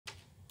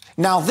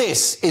Now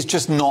this is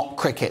just not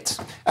cricket.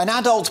 An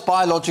adult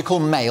biological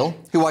male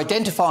who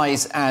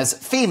identifies as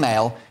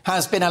female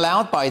has been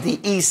allowed by the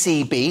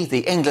ECB,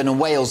 the England and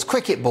Wales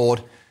Cricket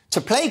Board, to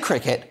play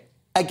cricket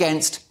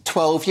against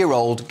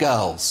 12-year-old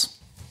girls.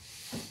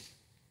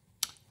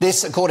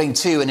 This, according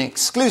to an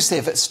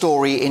exclusive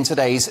story in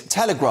today's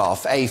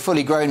Telegraph. A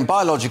fully grown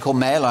biological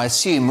male, I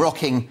assume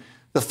rocking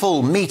the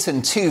full meat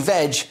and two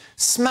veg,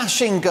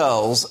 smashing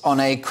girls on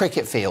a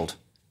cricket field.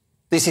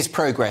 This is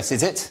progress,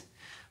 is it?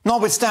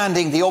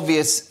 Notwithstanding the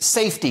obvious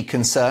safety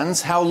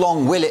concerns, how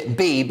long will it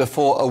be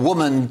before a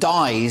woman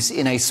dies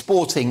in a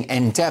sporting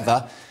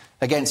endeavour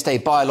against a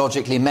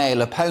biologically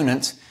male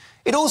opponent?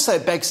 It also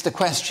begs the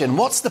question,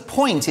 what's the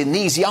point in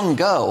these young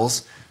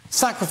girls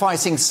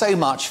sacrificing so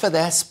much for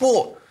their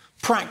sport?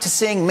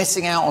 Practising,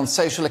 missing out on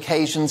social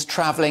occasions,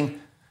 travelling,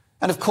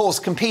 and of course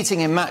competing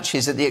in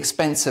matches at the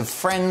expense of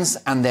friends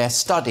and their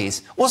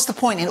studies. What's the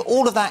point in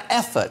all of that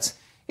effort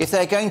if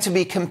they're going to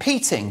be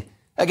competing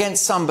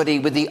against somebody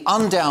with the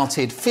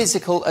undoubted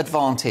physical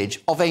advantage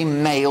of a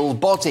male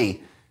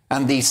body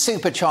and the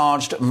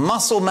supercharged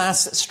muscle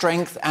mass,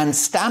 strength and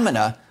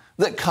stamina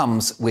that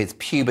comes with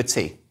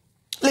puberty?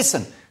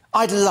 Listen,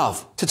 I'd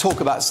love to talk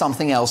about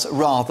something else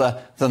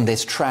rather than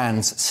this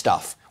trans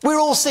stuff. We're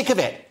all sick of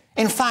it.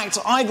 In fact,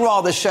 I'd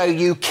rather show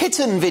you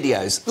kitten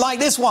videos like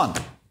this one.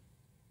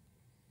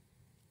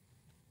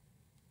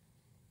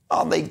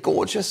 Aren't they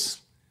gorgeous?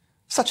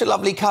 Such a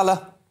lovely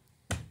colour.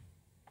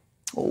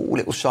 Oh,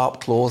 little sharp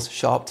claws,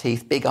 sharp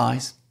teeth, big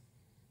eyes.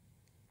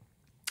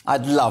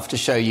 I'd love to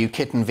show you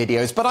kitten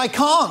videos, but I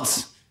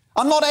can't.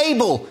 I'm not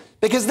able,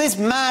 because this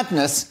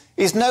madness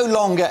is no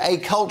longer a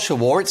culture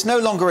war. It's no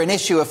longer an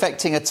issue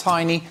affecting a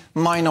tiny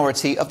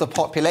minority of the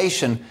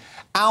population.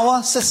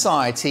 Our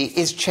society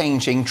is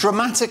changing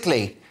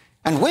dramatically,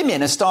 and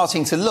women are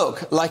starting to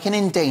look like an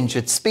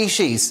endangered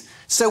species.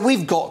 So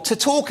we've got to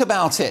talk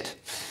about it.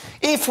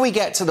 If we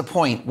get to the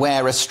point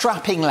where a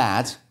strapping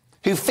lad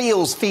who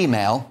feels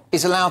female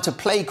is allowed to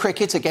play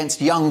cricket against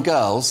young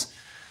girls,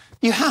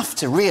 you have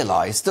to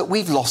realise that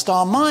we've lost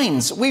our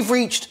minds. We've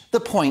reached the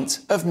point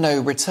of no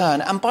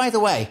return. And by the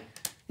way,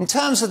 in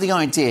terms of the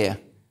idea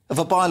of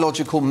a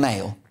biological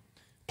male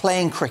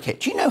playing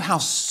cricket, do you know how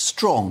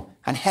strong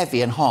and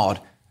heavy and hard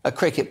a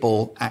cricket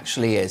ball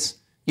actually is?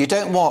 You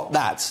don't want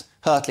that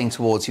hurtling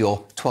towards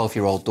your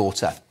 12-year-old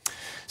daughter.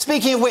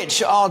 Speaking of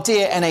which, our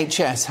dear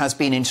NHS has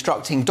been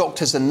instructing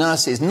doctors and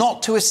nurses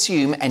not to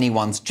assume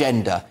anyone's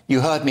gender.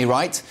 You heard me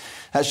right.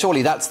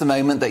 Surely that's the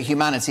moment that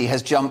humanity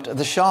has jumped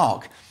the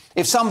shark.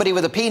 If somebody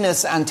with a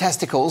penis and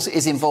testicles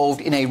is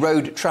involved in a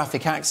road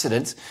traffic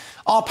accident,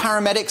 are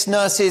paramedics,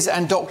 nurses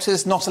and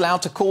doctors not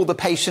allowed to call the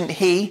patient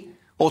he,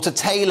 or to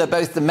tailor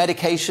both the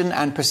medication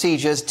and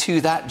procedures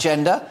to that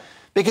gender?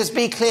 Because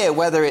be clear,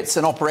 whether it's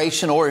an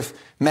operation or if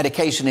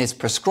medication is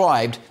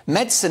prescribed,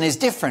 medicine is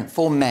different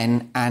for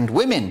men and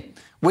women.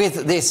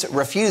 With this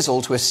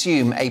refusal to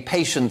assume a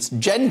patient's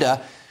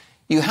gender,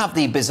 you have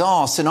the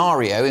bizarre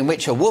scenario in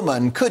which a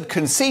woman could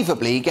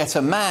conceivably get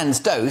a man's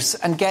dose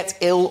and get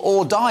ill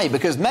or die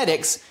because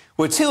medics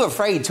were too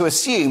afraid to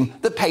assume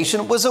the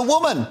patient was a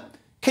woman.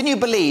 Can you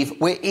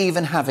believe we're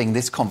even having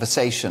this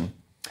conversation?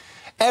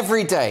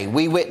 Every day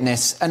we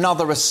witness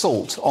another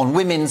assault on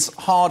women's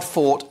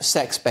hard-fought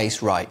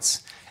sex-based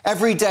rights.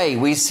 Every day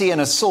we see an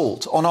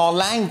assault on our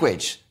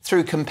language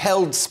through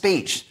compelled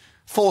speech,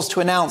 forced to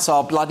announce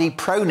our bloody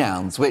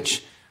pronouns,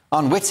 which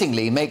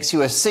unwittingly makes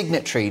you a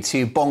signatory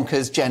to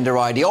bonkers gender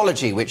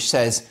ideology, which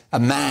says a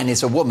man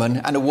is a woman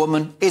and a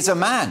woman is a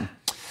man.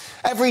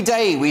 Every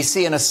day we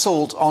see an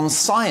assault on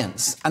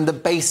science and the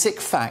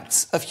basic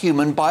facts of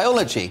human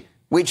biology,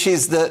 which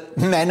is that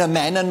men are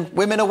men and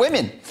women are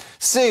women.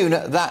 Soon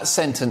that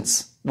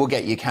sentence will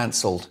get you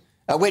cancelled,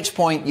 at which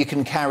point you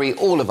can carry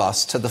all of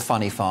us to the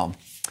funny farm.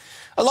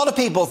 A lot of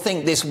people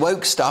think this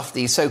woke stuff,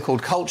 these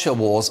so-called culture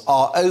wars,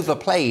 are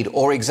overplayed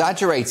or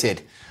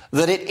exaggerated,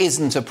 that it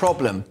isn't a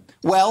problem.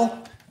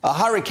 Well, a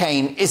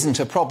hurricane isn't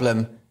a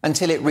problem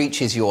until it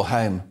reaches your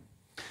home.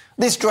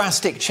 This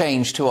drastic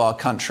change to our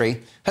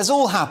country has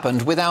all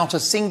happened without a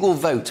single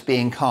vote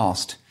being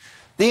cast.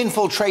 The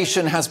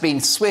infiltration has been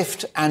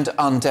swift and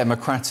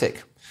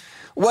undemocratic.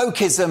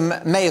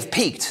 Wokeism may have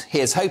peaked,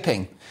 here's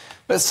hoping,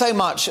 but so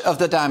much of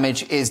the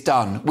damage is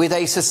done, with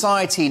a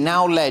society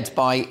now led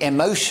by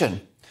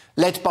emotion,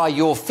 led by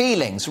your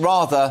feelings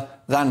rather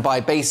than by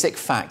basic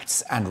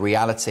facts and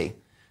reality.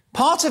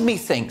 Part of me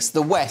thinks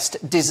the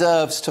West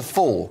deserves to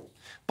fall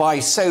by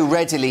so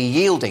readily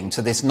yielding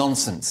to this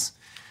nonsense.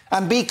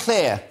 And be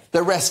clear,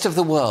 the rest of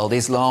the world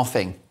is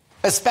laughing,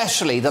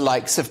 especially the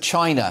likes of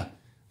China.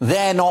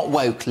 They're not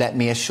woke, let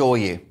me assure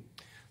you.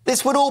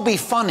 This would all be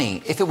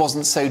funny if it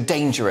wasn't so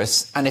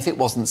dangerous and if it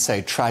wasn't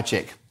so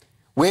tragic.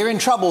 We're in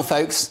trouble,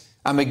 folks,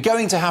 and we're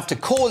going to have to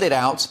call it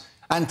out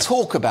and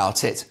talk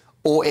about it,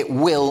 or it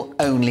will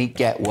only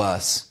get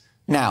worse.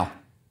 Now,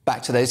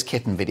 back to those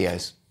kitten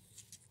videos.